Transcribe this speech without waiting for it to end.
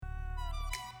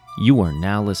You are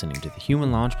now listening to the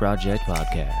Human Launch Project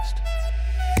podcast.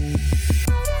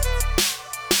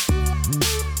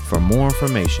 For more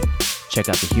information, check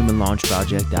out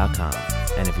thehumanlaunchproject.com.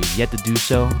 And if you've yet to do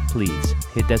so, please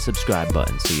hit that subscribe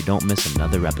button so you don't miss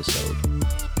another episode.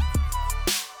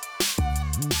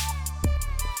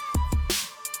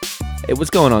 Hey, what's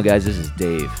going on, guys? This is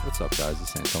Dave. What's up, guys?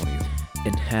 It's Antonio.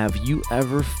 And have you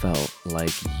ever felt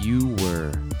like you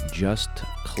were just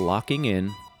clocking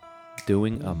in,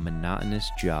 doing a monotonous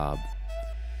job?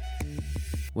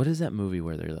 What is that movie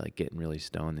where they're like getting really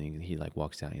stoned and he like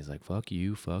walks down, he's like, fuck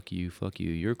you,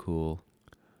 you're cool.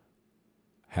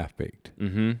 Half-baked.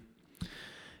 Mm-hmm.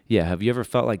 Yeah, have you ever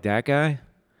felt like that guy?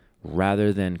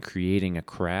 Rather than creating a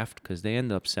craft, because they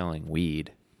end up selling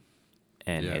weed.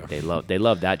 And Yeah. they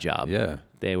love that job. Yeah.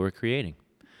 They were creating.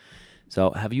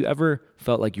 So have you ever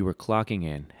felt like you were clocking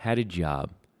in, had a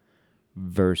job,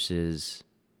 versus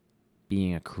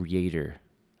being a creator,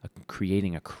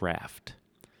 creating a craft?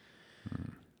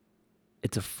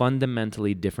 It's a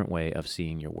fundamentally different way of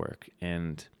seeing your work.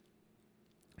 And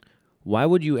why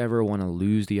would you ever want to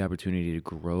lose the opportunity to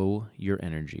grow your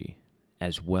energy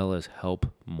as well as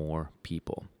help more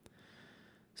people?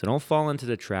 So don't fall into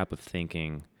the trap of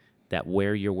thinking that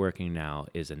where you're working now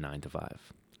is a 9-to-5,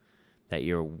 that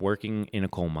you're working in a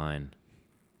coal mine,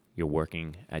 you're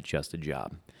working at just a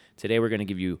job. Today we're going to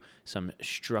give you some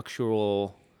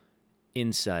structural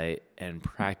insight and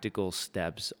practical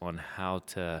steps on how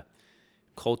to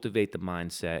cultivate the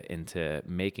mindset into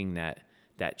making that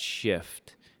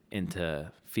shift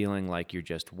into feeling like you're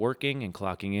just working and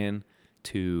clocking in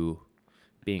to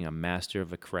being a master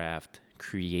of a craft,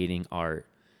 creating art,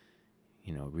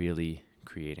 really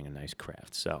creating a nice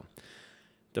craft. So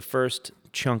the first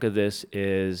chunk of this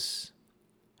is,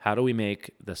 how do we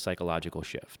make the psychological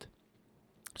shift?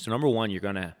 So number one, you're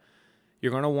gonna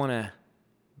want to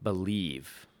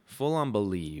believe, full on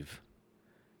believe,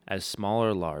 as small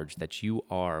or large, that you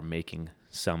are making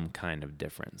some kind of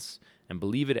difference. And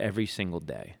believe it every single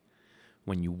day.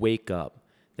 When you wake up,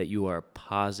 that you are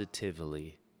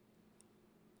positively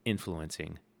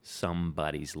influencing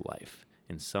somebody's life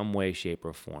in some way, shape,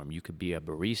 or form. You could be a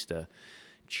barista,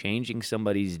 changing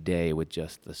somebody's day with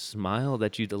just the smile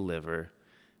that you deliver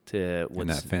to And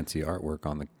that fancy artwork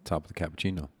on the top of the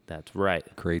cappuccino. That's right.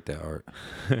 Create that art.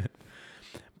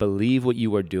 Believe what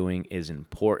you are doing is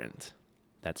important.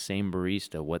 That same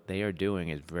barista, what they are doing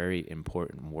is very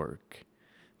important work.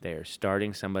 They are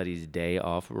starting somebody's day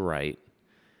off right.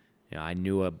 I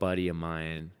knew a buddy of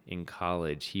mine in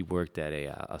college. He worked at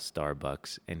a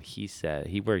Starbucks, and he said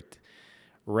he worked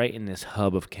right in this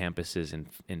hub of campuses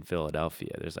in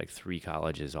Philadelphia. There's like 3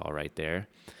 colleges all right there.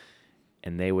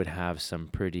 And they would have some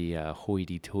pretty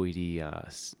hoity-toity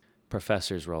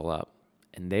professors roll up.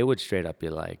 And they would straight up be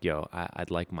like, yo, I'd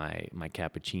like my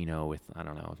cappuccino with,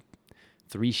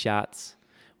 3 shots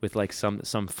with like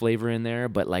some flavor in there,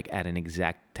 but like at an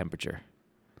exact temperature.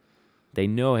 They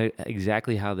know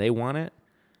exactly how they want it.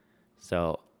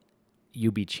 So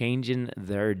you'll be changing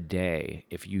their day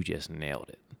if you just nailed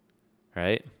it,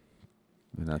 right?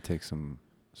 And that takes some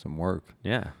work.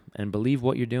 Yeah, and believe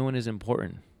what you're doing is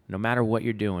important. No matter what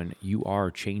you're doing, you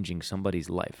are changing somebody's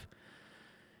life.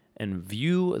 And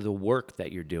view the work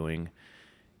that you're doing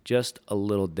just a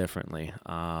little differently.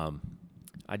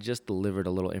 I just delivered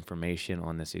a little information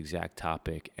on this exact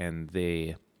topic, and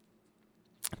the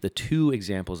 2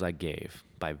 examples I gave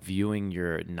by viewing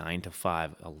your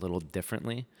 9-to-5 a little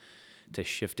differently to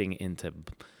shifting into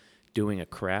doing a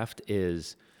craft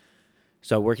is,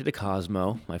 so I work at the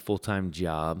Cosmo, my full-time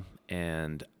job,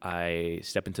 and I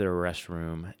step into the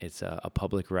restroom. It's a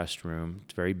public restroom.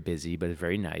 It's very busy, but it's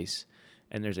very nice.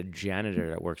 And there's a janitor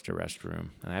that works the restroom,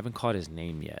 and I haven't caught his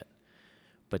name yet.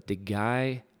 But the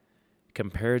guy,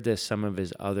 compared to some of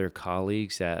his other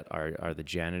colleagues that are the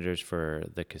janitors for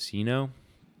the casino,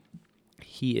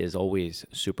 he is always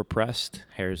super pressed,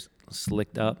 hair's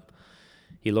slicked up.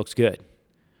 He looks good.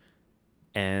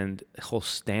 And he'll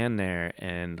stand there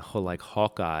and he'll like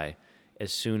Hawkeye,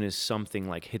 as soon as something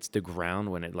like hits the ground,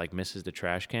 when it like misses the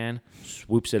trash can,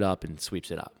 swoops it up and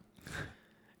sweeps it up.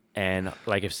 And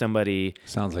like if somebody...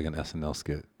 Sounds like an SNL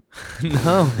skit.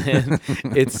 No, man.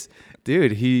 It's,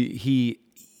 dude, he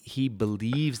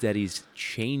believes that he's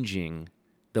changing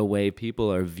the way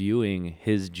people are viewing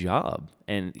his job.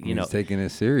 And, He's taking it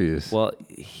serious. Well,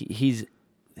 he's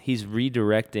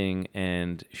redirecting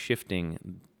and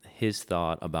shifting his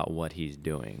thought about what he's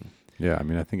doing. Yeah,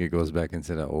 I think it goes back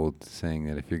into that old saying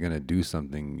that if you're going to do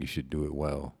something, you should do it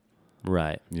well.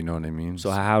 Right. You know what I mean?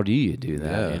 So how do you do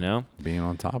that, Being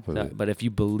on top of it. But if you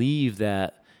believe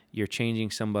that you're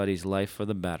changing somebody's life for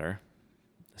the better,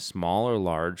 small or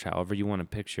large, however you want to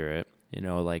picture it. You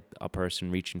know, like a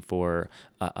person reaching for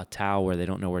a towel where they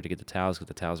don't know where to get the towels because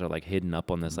the towels are like hidden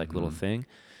up on this like little thing.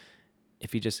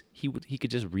 If he could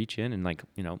just reach in and like,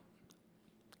 you know,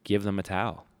 give them a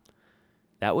towel.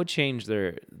 That would change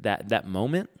that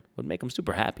moment would make them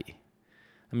super happy.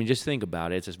 I mean, just think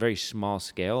about it. It's a very small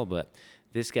scale, but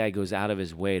this guy goes out of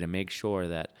his way to make sure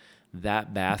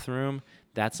that bathroom,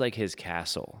 that's like his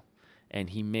castle. And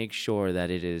he makes sure that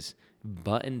it is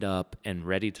buttoned up and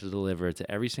ready to deliver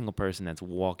to every single person that's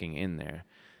walking in there.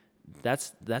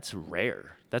 That's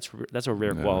rare. That's a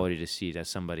rare quality to see, that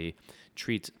somebody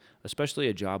treats, especially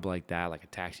a job like that, like a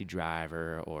taxi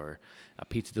driver or a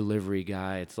pizza delivery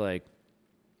guy. It's like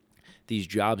these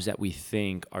jobs that we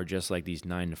think are just like these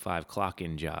 9-to-5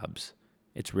 clock-in jobs.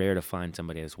 It's rare to find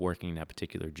somebody that's working that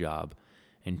particular job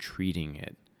and treating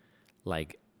it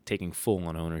like taking full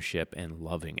on ownership and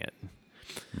loving it.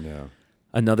 Yeah.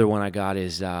 Another one I got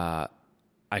is I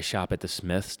shop at the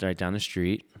Smiths right down the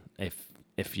street.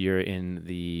 If you're in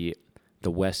the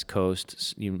West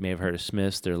Coast, you may have heard of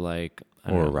Smiths. They're like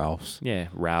Ralph's. Yeah,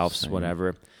 Ralph's, Same.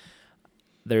 whatever.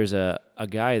 There's a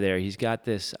guy there. He's got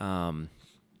this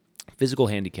physical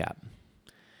handicap.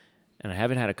 And I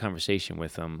haven't had a conversation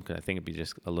with him because I think it'd be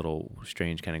just a little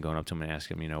strange kind of going up to him and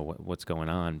asking him, you know, what's going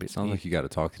on. But Sounds like you got to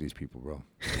talk to these people, bro.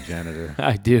 The janitor.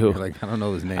 I do. You're like, I don't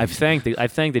know his name. I've thanked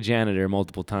the janitor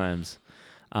multiple times.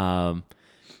 But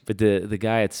the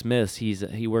guy at Smith's,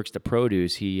 he works the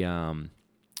produce. He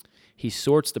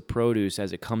sorts the produce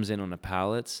as it comes in on the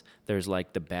pallets. There's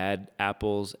like the bad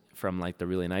apples from like the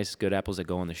really nice, good apples that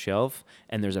go on the shelf,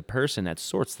 and there's a person that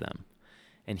sorts them.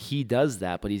 And he does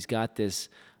that, but he's got this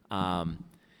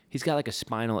he's got like a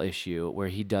spinal issue where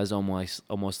he does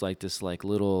almost like this like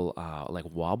little like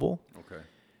wobble. Okay.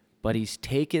 But he's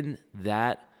taken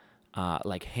that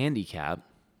like handicap.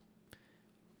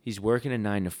 He's working a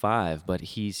 9-to-5, but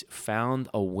he's found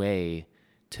a way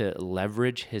to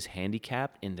leverage his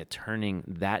handicap into turning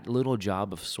that little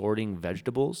job of sorting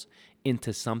vegetables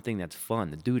into something that's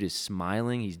fun. The dude is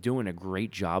smiling. He's doing a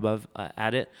great job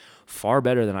at it, far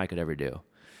better than I could ever do.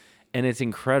 And it's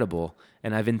incredible.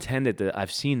 And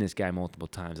I've seen this guy multiple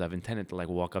times. I've intended to like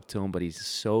walk up to him, but he's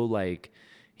so like,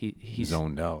 he's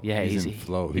zoned out. Yeah, he's in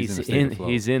flow. He's in a state of flow.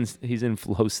 He's in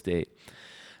flow state.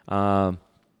 So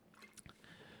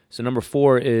number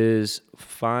 4 is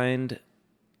find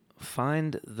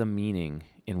the meaning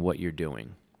in what you're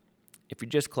doing. If you're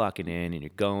just clocking in and you're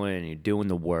going and you're doing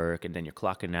the work and then you're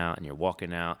clocking out and you're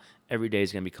walking out, every day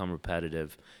is going to become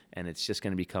repetitive and it's just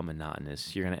going to become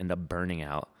monotonous. You're going to end up burning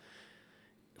out.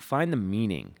 Find the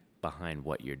meaning behind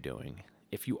what you're doing.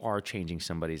 If you are changing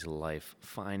somebody's life,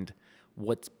 find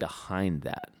what's behind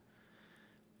that.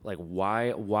 Like,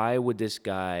 why would this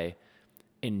guy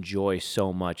enjoy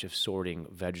so much of sorting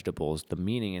vegetables? The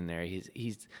meaning in there,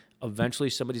 he's eventually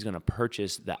somebody's going to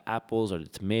purchase the apples or the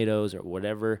tomatoes or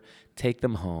whatever, take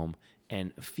them home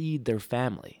and feed their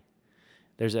family.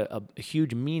 There's a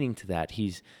huge meaning to that.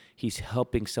 He's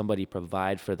helping somebody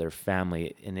provide for their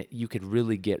family, and you could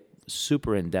really get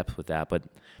super in depth with that, but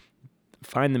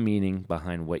find the meaning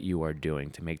behind what you are doing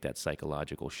to make that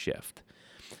psychological shift.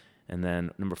 And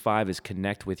then number 5 is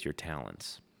connect with your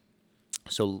talents.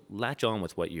 So latch on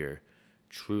with what you're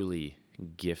truly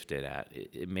gifted at.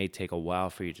 It may take a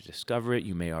while for you to discover it.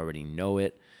 You may already know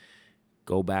it.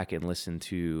 Go back and listen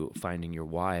to Finding Your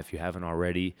Why if you haven't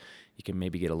already. You can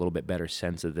maybe get a little bit better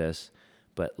sense of this.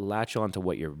 But latch on to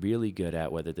what you're really good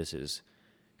at, whether this is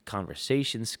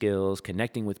conversation skills,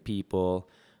 connecting with people.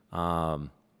 You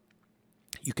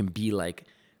can be like,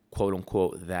 quote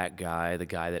unquote, that guy, the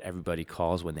guy that everybody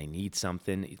calls when they need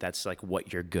something. That's like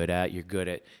what you're good at. You're good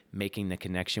at making the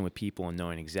connection with people and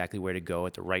knowing exactly where to go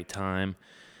at the right time.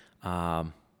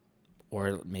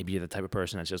 Or maybe you're the type of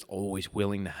person that's just always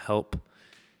willing to help.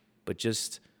 But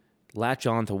just latch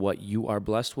on to what you are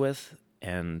blessed with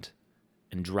and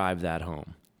drive that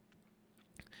home.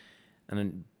 And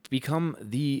then become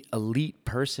the elite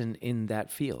person in that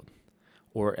field,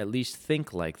 or at least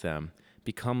think like them.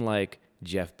 Become like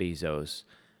Jeff Bezos,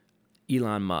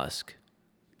 Elon Musk,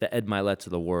 the Ed Milet's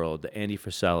of the world, the Andy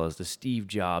Frisellas, the Steve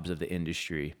Jobs of the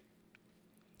industry.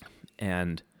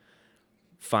 And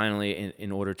finally,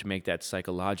 in order to make that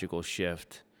psychological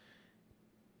shift,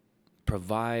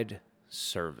 provide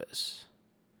service.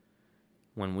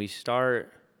 When we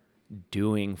start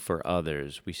doing for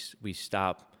others, we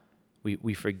stop,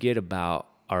 we forget about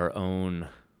our own,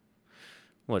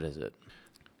 what is it?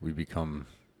 We become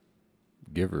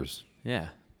givers. Yeah.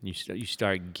 You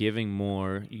start giving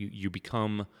more. You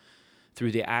become,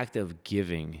 through the act of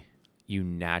giving, you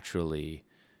naturally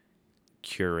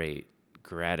curate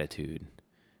gratitude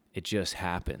It just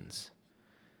happens.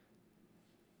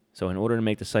 So in order to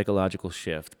make the psychological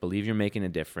shift, believe you're making a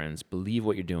difference, believe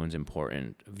what you're doing is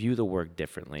important, view the work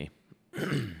differently,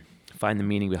 find the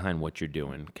meaning behind what you're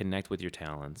doing, connect with your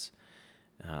talents,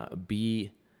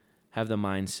 have the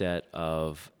mindset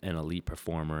of an elite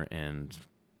performer and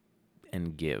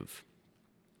give.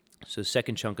 So the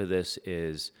second chunk of this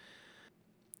is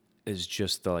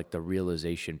just the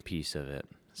realization piece of it.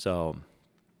 So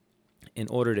in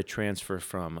order to transfer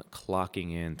from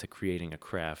clocking in to creating a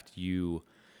craft, you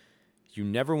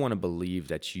never want to believe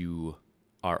that you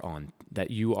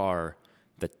are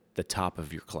the top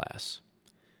of your class.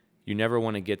 You never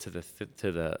want to get to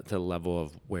the level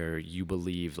of where you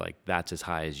believe like that's as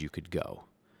high as you could go.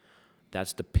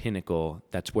 That's the pinnacle.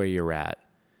 That's where you're at.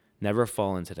 Never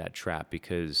fall into that trap,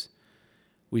 because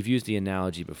we've used the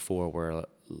analogy before where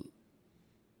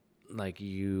like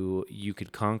you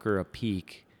could conquer a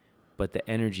peak, but the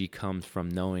energy comes from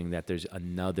knowing that there's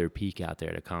another peak out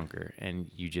there to conquer,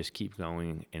 and you just keep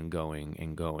going and going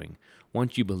and going.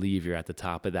 Once you believe you're at the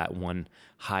top of that one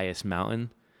highest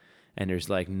mountain and there's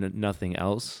like nothing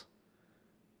else,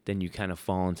 then you kind of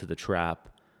fall into the trap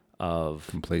of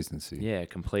complacency. Yeah,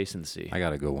 complacency. I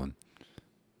got a good one.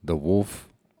 The wolf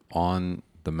on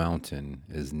the mountain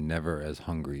is never as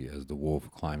hungry as the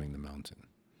wolf climbing the mountain.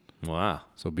 Wow.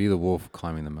 So be the wolf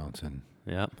climbing the mountain.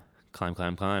 Yep. Climb,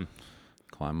 climb, climb.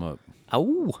 Climb up.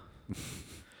 Ow.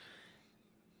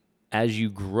 As you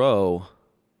grow,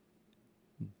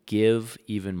 give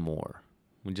even more.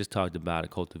 We just talked about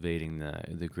it, cultivating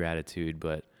the gratitude,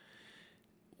 but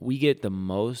we get the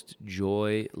most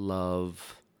joy,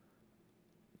 love,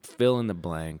 fill in the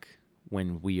blank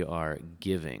when we are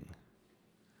giving.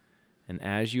 And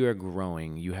as you are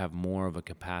growing, you have more of a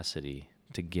capacity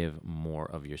to give more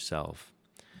of yourself.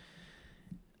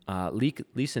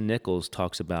 Lisa Nichols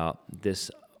talks about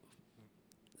this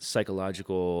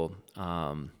psychological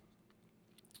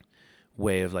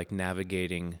way of like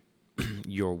navigating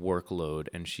your workload,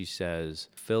 and she says,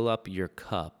 fill up your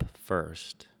cup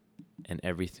first, and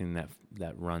everything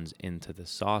that runs into the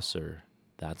saucer,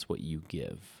 that's what you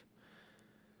give.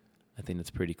 I think that's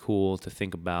pretty cool to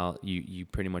think about. You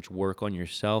pretty much work on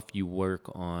yourself. You work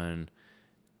on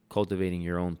cultivating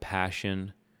your own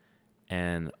passion.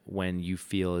 And when you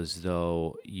feel as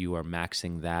though you are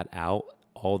maxing that out,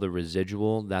 all the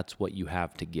residual, that's what you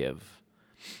have to give.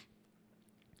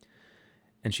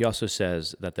 And she also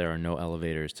says that there are no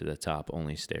elevators to the top,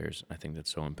 only stairs. I think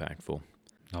that's so impactful.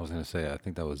 I was going to say, I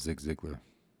think that was Zig Ziglar.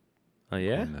 Oh,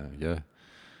 yeah? Yeah.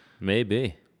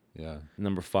 Maybe. Yeah.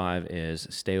 Number 5 is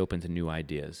stay open to new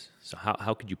ideas. So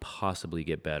how could you possibly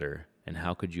get better? And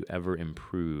how could you ever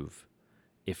improve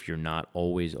if you're not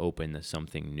always open to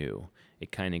something new?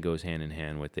 It kind of goes hand in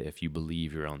hand with it. If you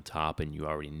believe you're on top and you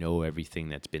already know everything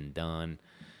that's been done,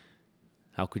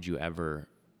 how could you ever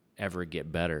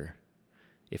get better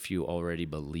if you already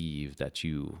believe that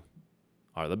you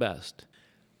are the best?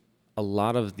 A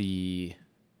lot of the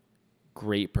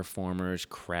great performers,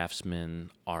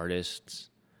 craftsmen, artists,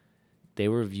 they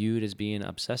were viewed as being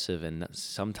obsessive, and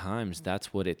sometimes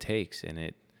that's what it takes. And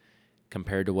it,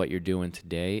 compared to what you're doing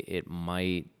today, it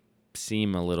might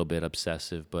seem a little bit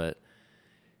obsessive, but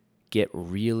get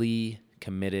really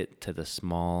committed to the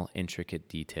small, intricate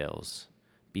details.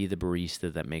 Be the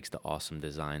barista that makes the awesome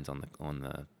designs on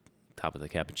the top of the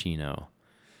cappuccino,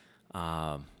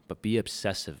 but be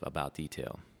obsessive about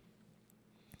detail.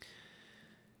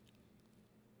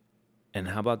 And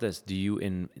how about this? Do you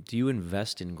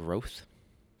invest in growth?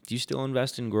 Do you still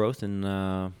invest in growth in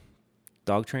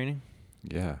dog training?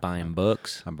 Yeah. Buying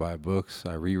books? I buy books.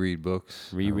 I reread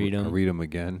books. Reread them? I read them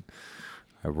again.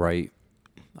 I write.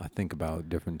 I think about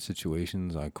different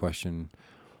situations. I question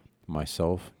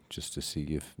myself just to see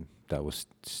if that was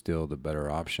still the better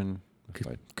option.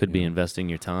 Could be investing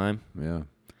your time. Yeah.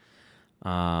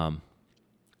 And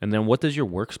then what does your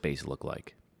workspace look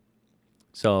like?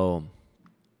 So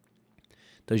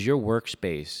does your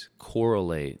workspace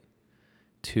correlate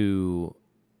to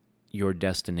your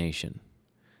destination?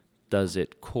 Does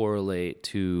it correlate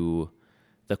to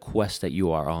the quest that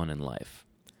you are on in life?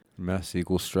 Mess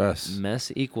equals stress.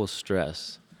 Mess equals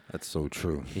stress. That's so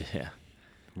true. Yeah.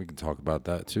 We can talk about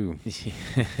that too.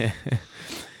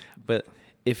 But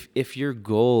if your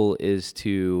goal is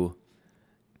to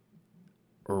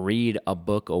read a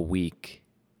book a week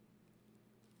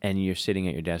and you're sitting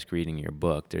at your desk reading your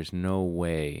book, there's no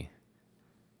way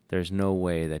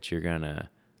that you're going to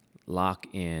lock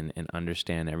in and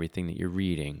understand everything that you're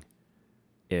reading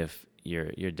if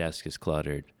your desk is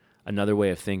cluttered. Another way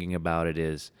of thinking about it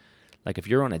is, like, if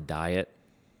you're on a diet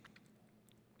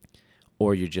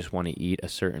or you just want to eat a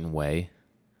certain way,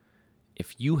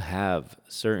 if you have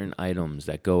certain items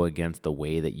that go against the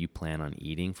way that you plan on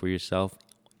eating for yourself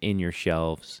in your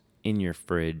shelves, in your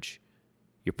fridge,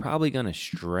 you're probably going to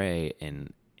stray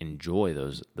and enjoy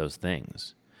those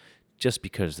things just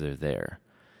because they're there.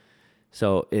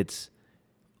 So it's,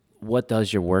 what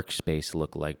does your workspace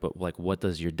look like? But like, what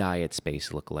does your diet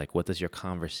space look like? What does your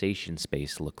conversation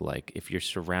space look like? If you're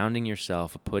surrounding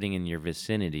yourself, putting in your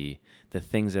vicinity the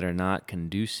things that are not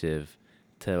conducive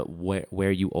to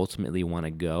where you ultimately want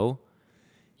to go,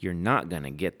 you're not going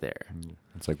to get there.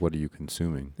 It's like, what are you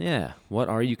consuming? Yeah. What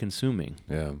are you consuming?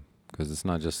 Yeah, because it's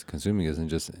not just consuming, isn't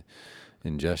just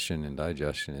ingestion and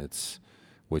digestion. It's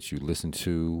what you listen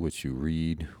to, what you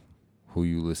read, who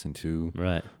you listen to,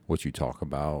 Right. what you talk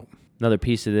about. Another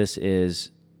piece of this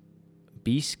is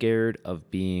be scared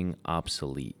of being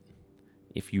obsolete.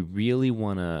 If you really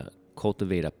want to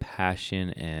cultivate a passion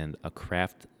and a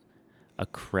craft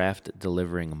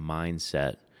delivering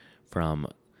mindset from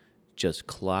just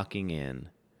clocking in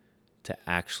to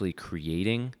actually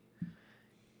creating,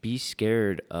 be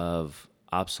scared of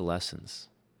obsolescence.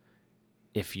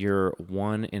 If you're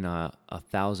one in a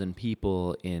 1,000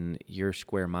 people in your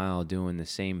square mile doing the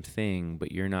same thing,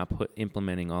 but you're not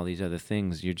implementing all these other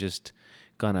things, you're just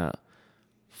gonna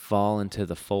fall into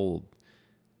the fold.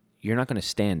 You're not gonna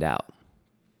stand out.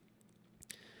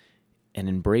 And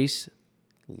embrace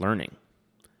learning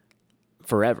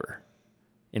forever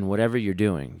in whatever you're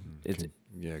doing. It's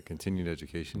Continued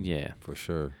education. Yeah. For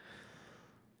sure.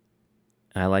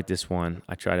 I like this one.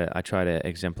 I try to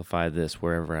exemplify this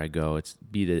wherever I go. It's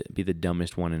be the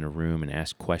dumbest one in a room and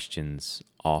ask questions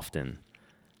often.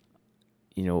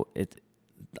 You know,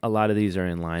 a lot of these are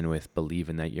in line with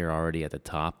believing that you're already at the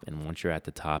top, and once you're at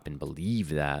the top and believe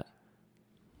that,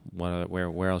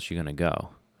 where else are you gonna go?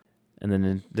 And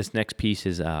then this next piece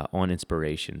is on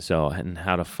inspiration. So, and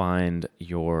how to find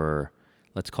your,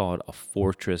 let's call it a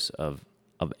fortress of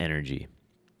energy.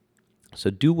 So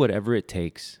do whatever it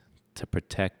takes to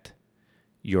protect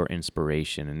your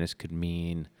inspiration. And this could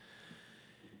mean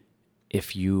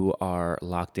if you are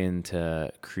locked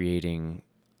into creating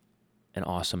an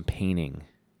awesome painting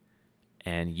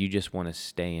and you just want to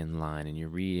stay in line and you're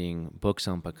reading books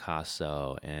on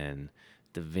Picasso and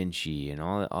Da Vinci and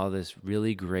all this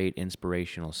really great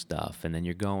inspirational stuff, and then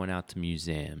you're going out to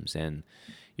museums and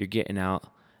you're getting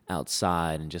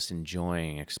outside and just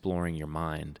enjoying, exploring your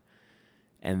mind.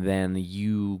 And then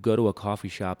you go to a coffee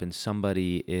shop and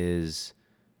somebody is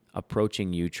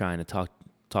approaching you trying to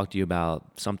talk to you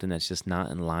about something that's just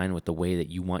not in line with the way that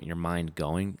you want your mind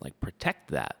going. Like, protect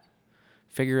that.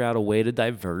 Figure out a way to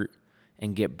divert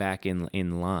and get back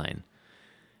in line.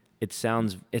 It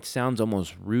sounds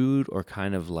almost rude or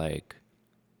kind of like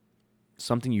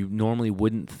something you normally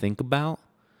wouldn't think about.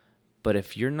 But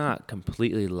if you're not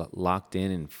completely locked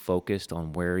in and focused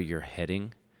on where you're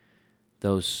heading,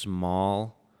 those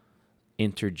small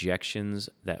interjections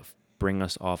that bring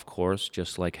us off course,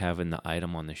 just like having the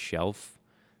item on the shelf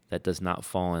that does not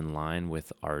fall in line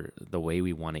with the way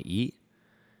we want to eat,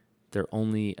 they're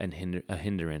only a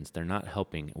hindrance. They're not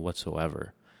helping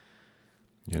whatsoever.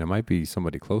 And it might be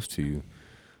somebody close to you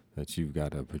that you've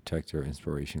got to protect your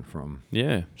inspiration from.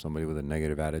 Yeah. Somebody with a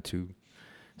negative attitude.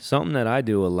 Something that I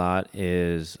do a lot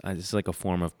is, it's like a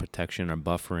form of protection or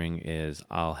buffering, is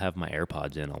I'll have my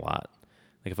AirPods in a lot.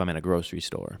 Like if I'm in a grocery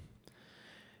store.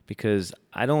 Because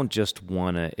I don't just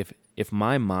want to, if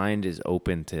my mind is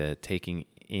open to taking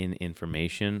in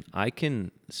information, I can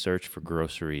search for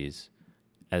groceries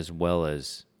as well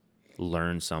as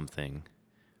learn something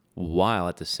while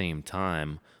at the same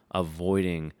time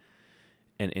avoiding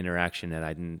an interaction that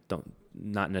I don't,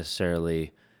 not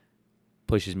necessarily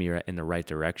pushes me in the right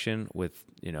direction with,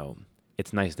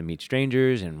 it's nice to meet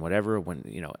strangers and whatever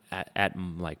when, at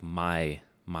like my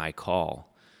call.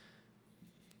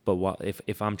 But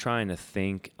if I'm trying to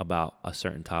think about a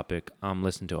certain topic, I'm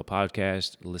listening to a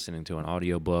podcast, listening to an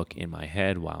audiobook in my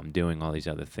head while I'm doing all these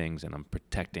other things, and I'm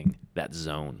protecting that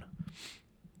zone.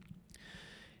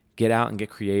 Get out and get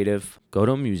creative. Go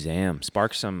to a museum.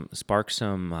 Spark some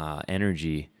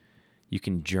energy. You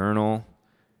can journal.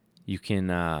 You can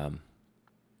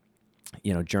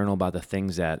journal about the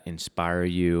things that inspire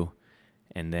you,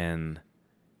 and then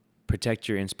protect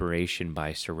your inspiration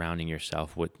by surrounding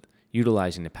yourself with,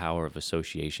 utilizing the power of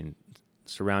association.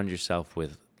 Surround yourself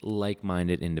with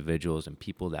like-minded individuals and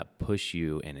people that push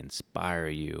you and inspire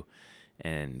you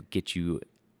and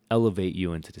elevate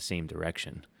you into the same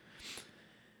direction.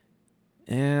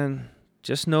 And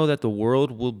just know that the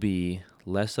world will be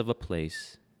less of a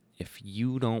place if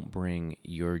you don't bring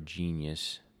your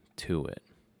genius to it.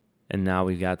 And now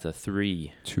we got the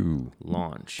 3, 2,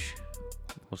 launch.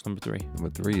 What's number 3? Number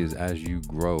 3 is as you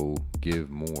grow, give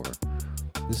more.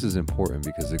 This is important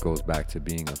because it goes back to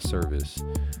being of service.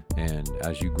 And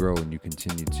as you grow and you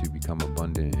continue to become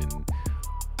abundant and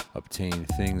obtain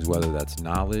things, whether that's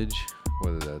knowledge,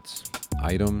 whether that's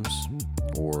items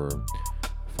or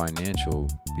financial,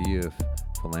 be a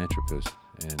philanthropist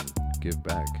and give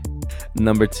back.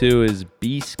 Number 2 is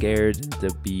be scared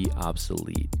to be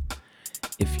obsolete.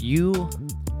 If you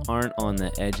aren't on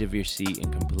the edge of your seat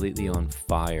and completely on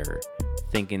fire,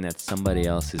 thinking that somebody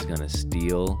else is going to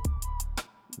steal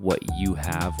what you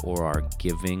have or are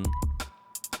giving,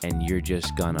 and you're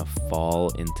just going to fall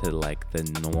into like the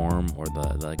norm or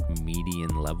the like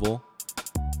median level,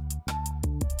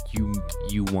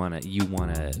 you want to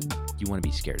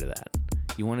be scared of that.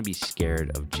 You want to be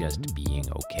scared of just being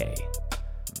okay.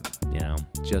 You know,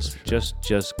 just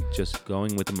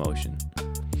going with emotion.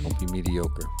 Don't be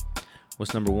mediocre.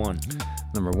 What's number 1?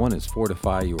 Number 1 is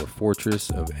fortify your fortress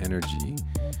of energy.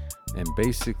 And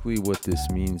basically what this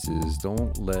means is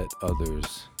don't let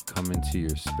others come into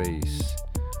your space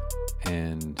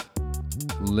and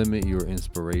limit your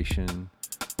inspiration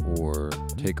or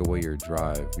take away your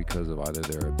drive because of either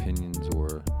their opinions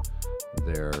or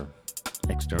their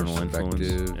External influence.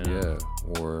 Yeah.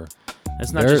 Or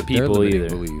that's not just people their either.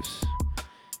 Beliefs.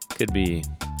 Could be,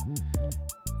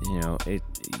 it.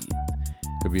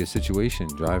 Could be a situation,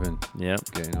 driving, Yep.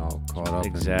 getting all caught up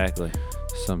Exactly.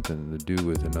 in something to do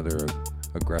with another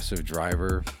aggressive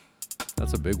driver.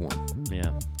 That's a big one. Yeah.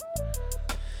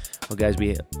 Well, guys,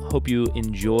 we hope you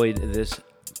enjoyed this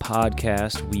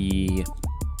podcast. We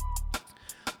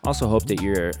also hope that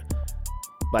you're,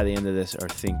 by the end of this, are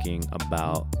thinking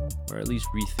about, or at least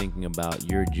rethinking about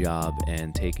your job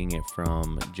and taking it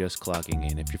from just clocking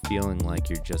in. If you're feeling like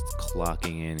you're just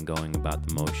clocking in and going about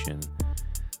the motion,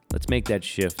 let's make that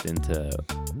shift into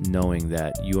knowing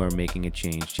that you are making a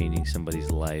change, changing somebody's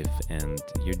life, and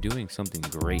you're doing something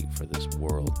great for this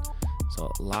world. So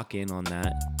lock in on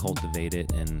that, cultivate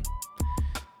it, and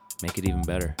make it even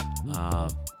better.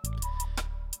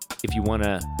 If you want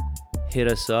to hit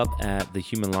us up at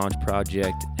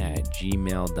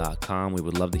thehumanlaunchproject@gmail.com. We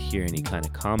would love to hear any kind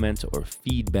of comments or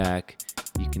feedback.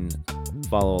 You can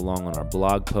follow along on our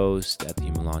blog post at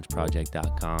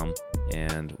thehumanlaunchproject.com.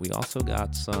 And we also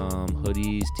got some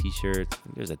hoodies, t-shirts.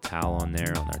 There's a towel on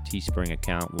there on our Teespring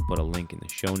account. We'll put a link in the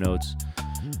show notes.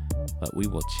 But we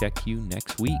will check you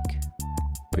next week.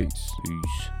 Peace.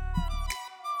 Peace.